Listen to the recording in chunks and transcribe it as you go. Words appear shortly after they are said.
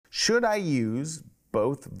should I use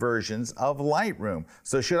both versions of Lightroom?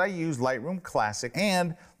 So should I use Lightroom Classic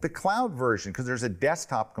and the cloud version? Because there's a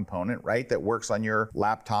desktop component, right, that works on your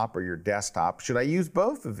laptop or your desktop. Should I use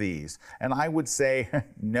both of these? And I would say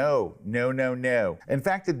no, no, no, no. In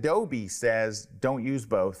fact, Adobe says don't use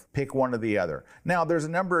both, pick one or the other. Now, there's a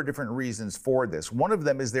number of different reasons for this. One of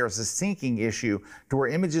them is there's a syncing issue to where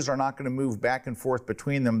images are not going to move back and forth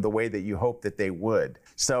between them the way that you hope that they would.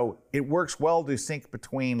 So it works well to sync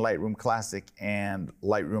between Lightroom Classic and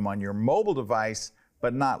Lightroom on your mobile device,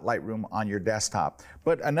 but not Lightroom on your desktop.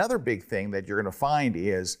 But another big thing that you're going to find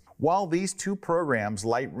is while these two programs,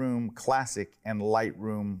 Lightroom Classic and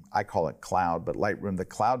Lightroom, I call it Cloud, but Lightroom, the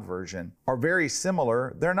cloud version, are very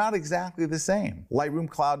similar, they're not exactly the same. Lightroom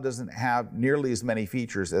Cloud doesn't have nearly as many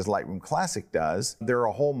features as Lightroom Classic does. There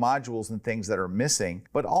are whole modules and things that are missing,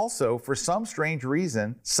 but also, for some strange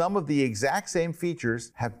reason, some of the exact same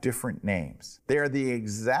features have different names. They are the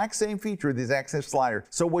exact same feature, the exact same slider.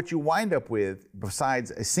 So what you wind up with,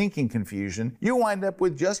 besides a syncing confusion, you wind up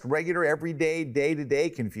with just regular, everyday,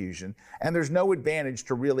 day-to-day confusion. And there's no advantage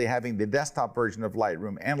to really having the desktop version of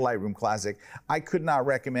Lightroom and Lightroom Classic. I could not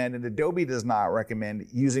recommend, and Adobe does not recommend,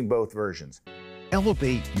 using both versions.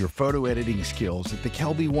 Elevate your photo editing skills at the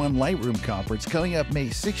Kelby One Lightroom Conference coming up May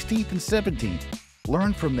 16th and 17th.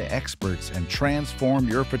 Learn from the experts and transform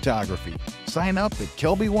your photography. Sign up at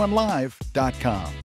KelbyOneLive.com.